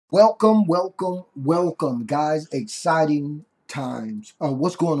Welcome, welcome, welcome, guys. Exciting times.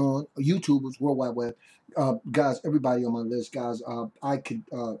 What's going on? YouTubers, World Wide Web. Guys, everybody on my list, guys, I could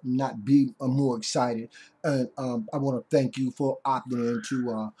not be more excited. And I want to thank you for opting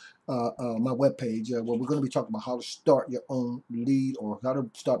into my webpage where we're going to be talking about how to start your own lead or how to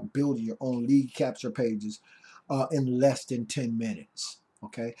start building your own lead capture pages in less than 10 minutes.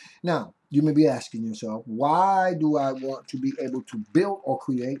 Okay. Now, you may be asking yourself, why do I want to be able to build or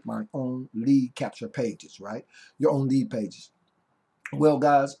create my own lead capture pages, right? Your own lead pages. Well,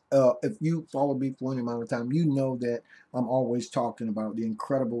 guys, if you follow me for any amount of time, you know that I'm always talking about the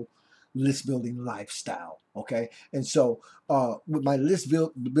incredible list building lifestyle, okay? And so with my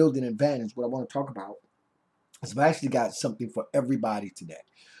building advantage, what I want to talk about is I've actually got something for everybody today.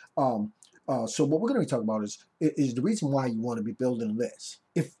 Um, so what we're going to be talking about is the reason why you want to be building a list.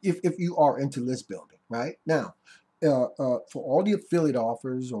 If you are into list building, right? Now, for all the affiliate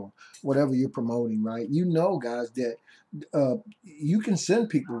offers or whatever you're promoting, right? You know, guys, that you can send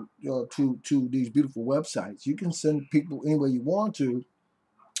people to these beautiful websites. You can send people anywhere you want to,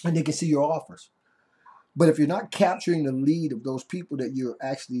 and they can see your offers. But if you're not capturing the lead of those people that you're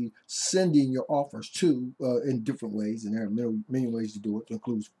actually sending your offers to in different ways, and there are many ways to do it,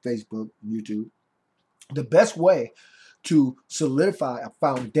 includes Facebook, YouTube, the best way to solidify a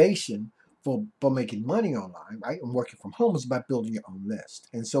foundation for making money online, right, and working from home is by building your own list.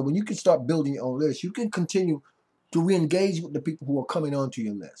 And so when you can start building your own list, you can continue to re-engage with the people who are coming onto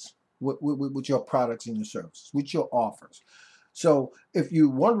your list with your products and your services, with your offers. So if you're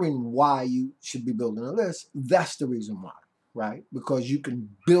wondering why you should be building a list, that's the reason why, right? Because you can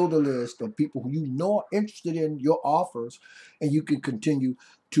build a list of people who you know are interested in your offers, and you can continue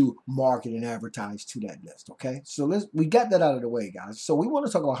to market and advertise to that list, okay? So we got that out of the way, guys. So we want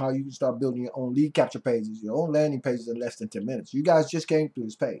to talk about how you can start building your own lead capture pages, your own landing pages in less than 10 minutes. You guys just came through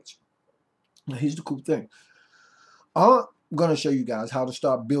this page. Now, here's the cool thing. I'm going to show you guys how to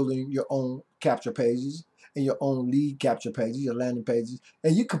start building your own capture pages and your own lead capture pages, your landing pages,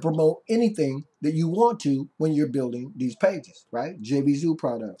 and you can promote anything that you want to when you're building these pages, right? JVZoo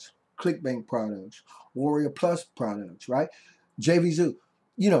products, ClickBank products, Warrior Plus products, right? JVZoo,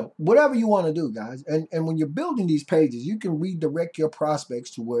 whatever you want to do, guys. And when you're building these pages, you can redirect your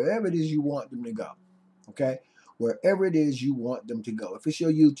prospects to wherever it is you want them to go, okay? Wherever it is you want them to go. If it's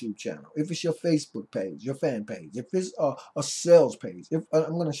your YouTube channel, if it's your Facebook page, your fan page, if it's a sales page. I'm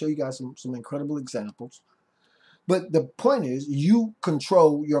going to show you guys some incredible examples. But the point is, you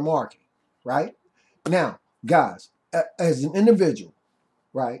control your marketing, right? Now, guys, as an individual,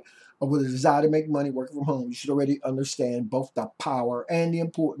 right, or with a desire to make money working from home, you should already understand both the power and the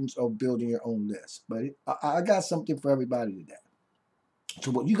importance of building your own list. But I got something for everybody today.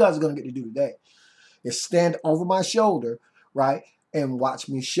 So what you guys are going to get to do today is stand over my shoulder, right, and watch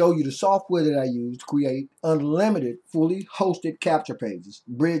me show you the software that I use to create unlimited, fully hosted capture pages,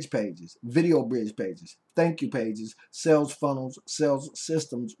 bridge pages, video bridge pages, thank you pages, sales funnels, sales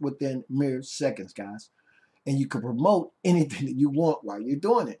systems within mere seconds, guys. And you can promote anything that you want while you're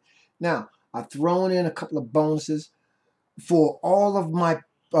doing it. Now, I've thrown in a couple of bonuses for all of my,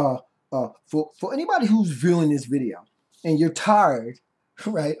 for anybody who's viewing this video and you're tired,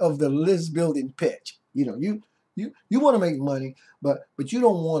 right, of the list building pitch. You want to make money, but you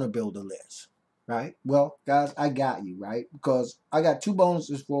don't want to build a list, right? Well, guys, I got you, right? Because I got two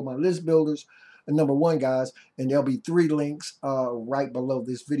bonuses for my list builders. And number one, guys, and there'll be 3 links right below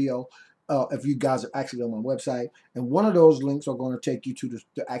this video if you guys are actually on my website. And one of those links are going to take you to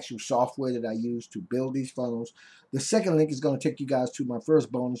the actual software that I use to build these funnels. The second link is going to take you guys to my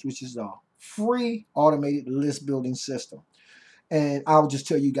first bonus, which is a free automated list building system. And I'll just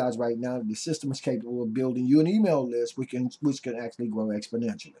tell you guys right now, the system is capable of building you an email list which can actually grow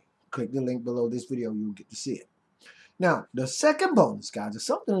exponentially. Click the link below this video, you'll get to see it. Now, the second bonus, guys, is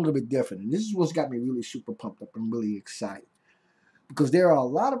something a little bit different. And this is what's got me really super pumped up and really excited. Because there are a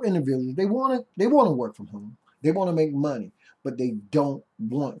lot of individuals, they want to work from home. They want to make money, but they don't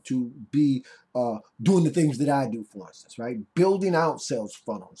want to be doing the things that I do, for instance, right? Building out sales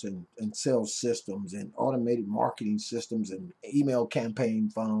funnels and sales systems and automated marketing systems and email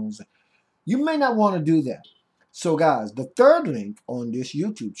campaign funnels. You may not want to do that. So, guys, the third link on this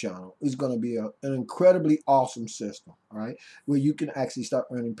YouTube channel is going to be an incredibly awesome system, all right, where you can actually start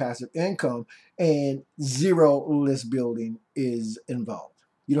earning passive income and zero list building is involved.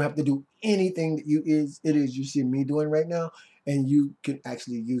 You don't have to do anything that it is you see me doing right now, and you can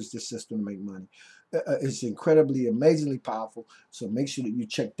actually use this system to make money. It's incredibly, amazingly powerful. So make sure that you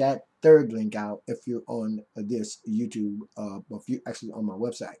check that third link out if you're on this YouTube, or if you're actually on my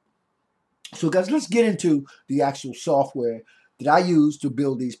website. So, guys, let's get into the actual software that I use to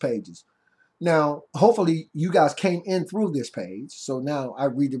build these pages. Now, hopefully you guys came in through this page. So now I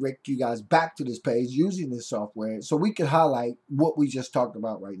redirect you guys back to this page using this software so we can highlight what we just talked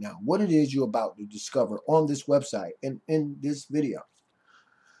about right now, what it is you're about to discover on this website and in this video.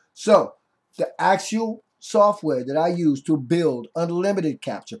 So the actual software that I use to build unlimited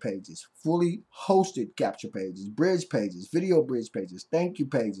capture pages, fully hosted capture pages, bridge pages, video bridge pages, thank you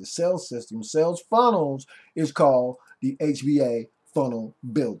pages, sales systems, sales funnels is called the HBA Funnel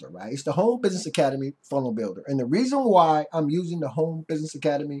Builder, right? It's the Home Business Academy Funnel Builder. And the reason why I'm using the Home Business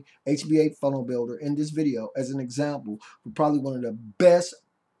Academy HBA Funnel Builder in this video as an example for probably one of the best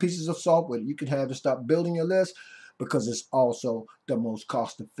pieces of software that you can have to start building your list, because it's also the most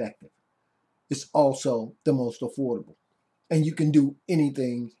cost effective. It's also the most affordable. And you can do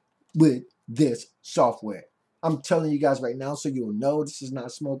anything with this software. I'm telling you guys right now so you'll know this is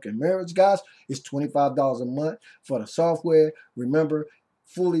not smoke and mirrors, guys. It's $25 a month for the software. Remember,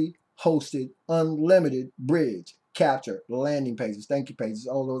 fully hosted, unlimited bridge, capture, landing pages, thank you pages,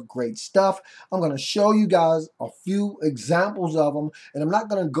 all those great stuff. I'm going to show you guys a few examples of them, and I'm not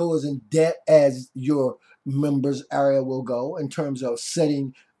going to go as in depth as your members area will go in terms of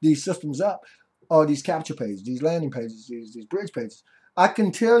setting these systems up, or these capture pages, these landing pages, these bridge pages. I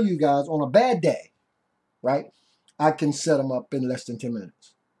can tell you guys on a bad day, right, I can set them up in less than 10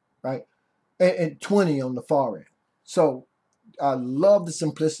 minutes, right, and 20 on the far end. So I love the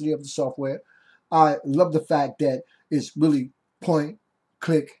simplicity of the software. I love the fact that it's really point,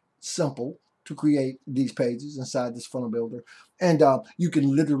 click, simple to create these pages inside this funnel builder. And you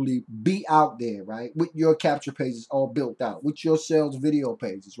can literally be out there, right, with your capture pages all built out, with your sales video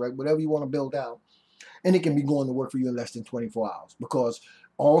pages, right, whatever you want to build out. And it can be going to work for you in less than 24 hours. Because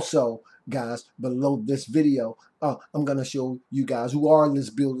also, guys, below this video, I'm going to show you guys who are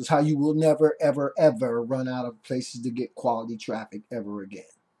list builders how you will never, ever, ever run out of places to get quality traffic ever again,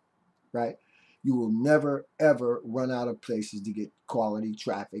 right? You will never, ever run out of places to get quality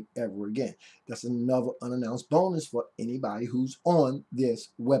traffic ever again. That's another unannounced bonus for anybody who's on this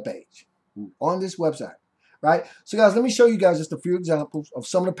webpage, on this website. Right? So guys, let me show you guys just a few examples of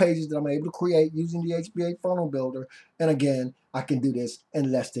some of the pages that I'm able to create using the HBA Funnel Builder. And again, I can do this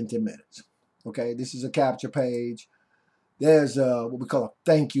in less than 10 minutes. Okay, this is a capture page. There's what we call a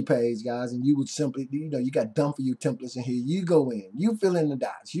thank you page, guys. And you would simply, you got done for you templates in here. You go in, you fill in the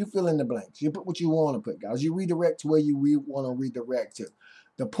dots, you fill in the blanks, you put what you want to put, guys. You redirect to where you want to redirect to.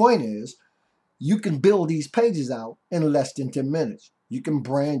 The point is, you can build these pages out in less than 10 minutes. You can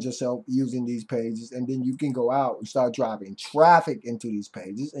brand yourself using these pages, and then you can go out and start driving traffic into these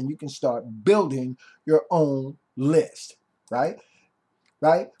pages, and you can start building your own list, right?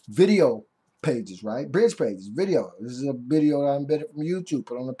 Right? Video pages, right? Bridge pages, video. This is a video that I embedded from YouTube.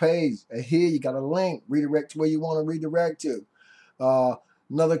 Put on the page. And here you got a link. Redirect to where you want to redirect to.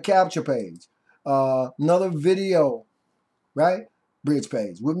 Another capture page. Another video, right? Bridge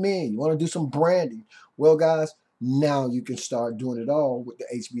page with me. You want to do some branding. Well, guys, now you can start doing it all with the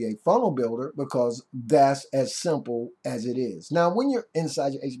HBA Funnel Builder, because that's as simple as it is. Now, when you're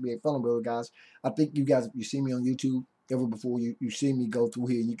inside your HBA Funnel Builder, guys, I think you guys, you see me on YouTube ever before, you see me go through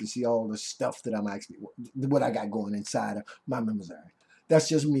here, you can see all the stuff that I'm actually, what I got going inside of my members area. That's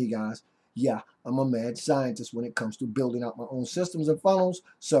just me, guys. Yeah, I'm a mad scientist when it comes to building out my own systems and funnels,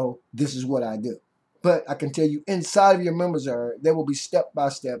 so this is what I do. But I can tell you, inside of your members area, there will be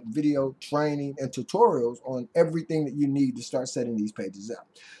step-by-step video training and tutorials on everything that you need to start setting these pages up.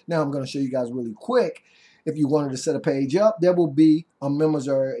 Now, I'm going to show you guys really quick. If you wanted to set a page up, there will be a members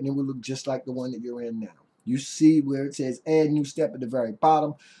area, and it will look just like the one that you're in now. You see where it says add new step at the very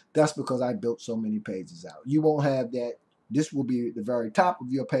bottom. That's because I built so many pages out. You won't have that. This will be at the very top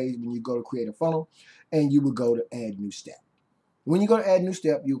of your page when you go to create a funnel, and you will go to add new step. When you go to add new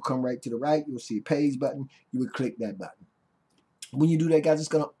step, you'll come right to the right. You'll see a page button. You would click that button. When you do that, guys, it's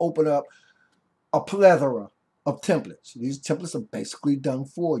going to open up a plethora of templates. These templates are basically done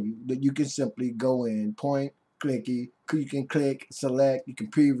for you, that you can simply go in, point, clicky. You can click, select. You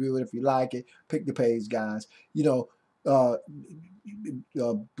can preview it if you like it. Pick the page, guys.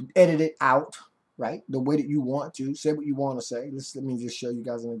 Edit it out, right, the way that you want to. Say what you want to say. Let me just show you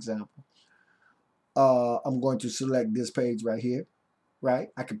guys an example. I'm going to select this page right here, right?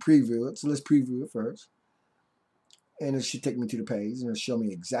 I can preview it. So let's preview it first. And it should take me to the page, and it'll show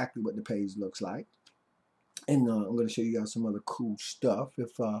me exactly what the page looks like. And I'm going to show you guys some other cool stuff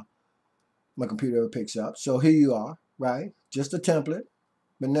if my computer ever picks up. So here you are, right? Just a template.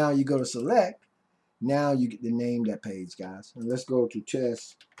 But now you go to select. Now you get to name that page, guys. And let's go to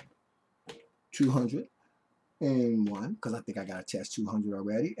test 201, because I think I got a test 200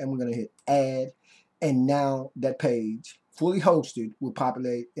 already. And we're going to hit add. And now that page fully hosted, will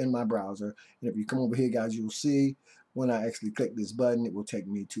populate in my browser. And if you come over here, guys, you'll see when I actually click this button, it will take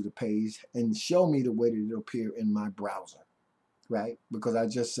me to the page and show me the way that it'll appear in my browser, right? Because I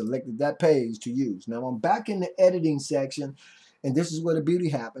just selected that page to use. Now I'm back in the editing section, and this is where the beauty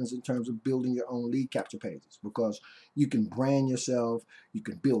happens in terms of building your own lead capture pages, because you can brand yourself, you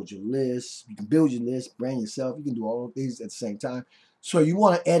can build your list, brand yourself, you can do all of these at the same time. So you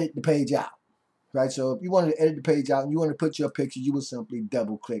want to edit the page out, right? So if you wanted to edit the page out and you want to put your picture, you would simply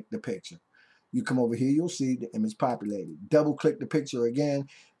double click the picture. You come over here, you'll see the image populated. Double click the picture again.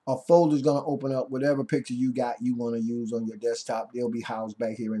 A folder is going to open up whatever picture you want to use on your desktop. They'll be housed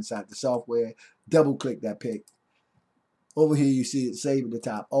back here inside the software. Double click that pic. Over here you see it save at the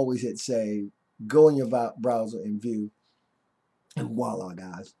top. Always hit save. Go in your browser and view. And voila,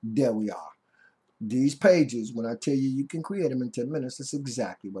 guys, there we are. These pages, when I tell you you can create them in 10 minutes, that's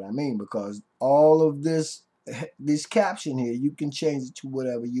exactly what I mean, because all of this caption here, you can change it to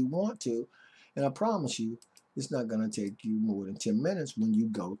whatever you want to. And I promise you, it's not going to take you more than 10 minutes when you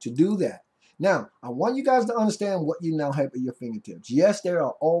go to do that. Now, I want you guys to understand what you now have at your fingertips. Yes, there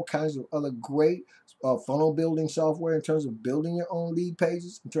are all kinds of other great funnel building software in terms of building your own lead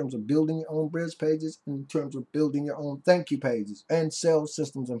pages, in terms of building your own bridge pages, in terms of building your own thank you pages and sales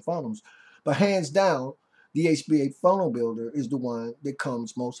systems and funnels. But hands down, the HBA Funnel Builder is the one that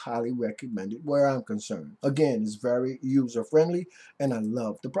comes most highly recommended where I'm concerned. Again, it's very user-friendly, and I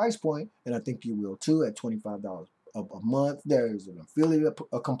love the price point, and I think you will too at $25 a month. There is an affiliate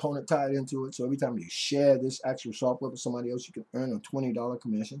component tied into it, so every time you share this actual software with somebody else, you can earn a $20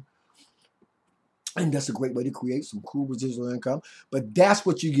 commission. And that's a great way to create some cool residual income. But that's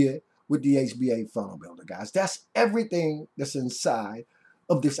what you get with the HBA Funnel Builder, guys. That's everything that's inside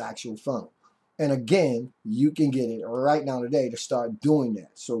of this actual funnel. And again, you can get it right now today to start doing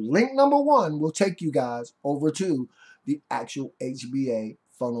that. So link number 1 will take you guys over to the actual HBA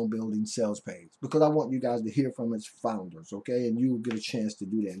funnel building sales page, because I want you guys to hear from its founders, okay? And you will get a chance to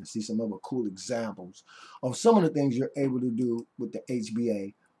do that and see some other cool examples of some of the things you're able to do with the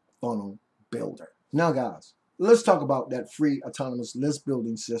HBA Funnel Builder. Now, guys, let's talk about that free autonomous list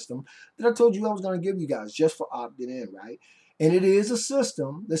building system that I told you I was going to give you guys just for opting in, right? And it is a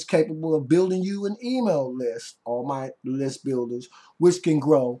system that's capable of building you an email list, all my list builders, which can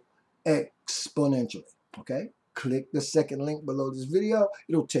grow exponentially, okay? Click the second link below this video.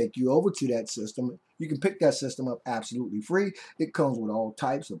 It'll take you over to that system. You can pick that system up absolutely free. It comes with all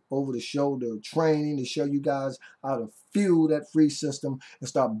types of over-the-shoulder training to show you guys how to fuel that free system and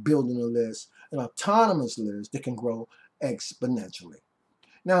start building a list, an autonomous list that can grow exponentially.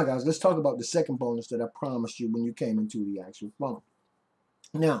 Now, guys, let's talk about the second bonus that I promised you when you came into the actual funnel.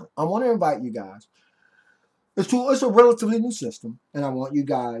 Now, I want to invite you guys. It's a relatively new system, and I want you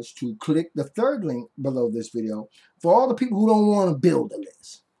guys to click the third link below this video for all the people who don't want to build a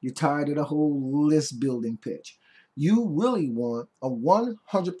list. You're tired of the whole list building pitch. You really want a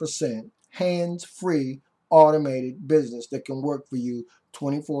 100% hands-free automated business that can work for you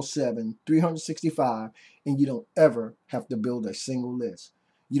 24/7, 365, and you don't ever have to build a single list.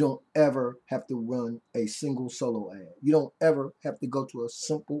 You don't ever have to run a single solo ad. You don't ever have to go to a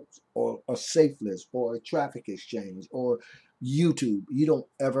simple or a safe list or a traffic exchange or YouTube. You don't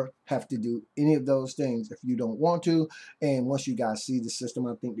ever have to do any of those things if you don't want to. And once you guys see the system,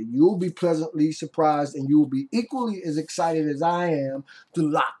 I think that you'll be pleasantly surprised, and you'll be equally as excited as I am to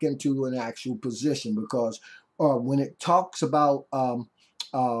lock into an actual position, because when it talks about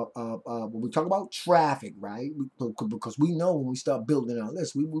when we talk about traffic, right? Because we know when we start building our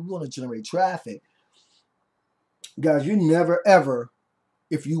list, we want to generate traffic. Guys, you never ever,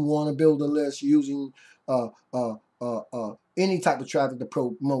 if you want to build a list using any type of traffic to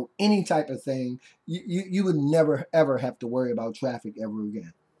promote any type of thing, you would never ever have to worry about traffic ever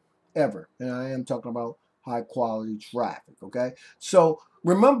again. Ever. And I am talking about high quality traffic, okay? So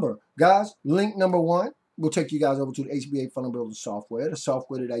remember, guys, link number 1 will take you guys over to the HBA Funell Buuilder Software, the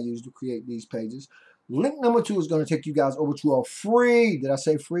software that I use to create these pages. Link number 2 is going to take you guys over to a free, did I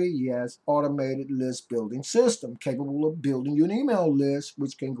say free? Yes, automated list building system capable of building you an email list,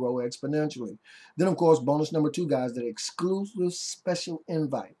 which can grow exponentially. Then, of course, bonus number 2, guys, that exclusive special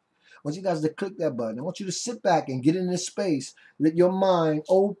invite. I want you guys to click that button. I want you to sit back and get in this space. Let your mind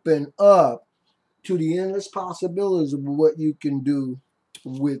open up to the endless possibilities of what you can do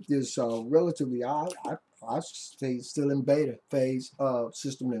with this relatively, I stay still in beta phase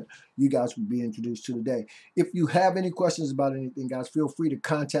system that you guys will be introduced to today. If you have any questions about anything, guys, feel free to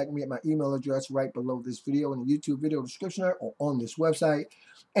contact me at my email address right below this video in the YouTube video description or on this website.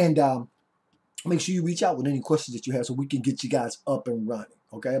 And make sure you reach out with any questions that you have so we can get you guys up and running,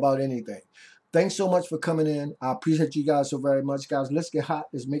 okay, about anything. Thanks so much for coming in. I appreciate you guys so very much, guys. Let's get hot.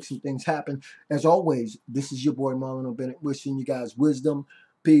 Let's make some things happen. As always, this is your boy Marlon O Bennett, wishing you guys wisdom,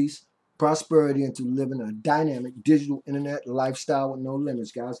 peace, prosperity, and to living a dynamic digital internet lifestyle with no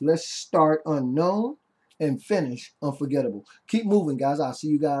limits, guys. Let's start unknown and finish unforgettable. Keep moving, guys. I'll see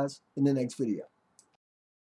you guys in the next video.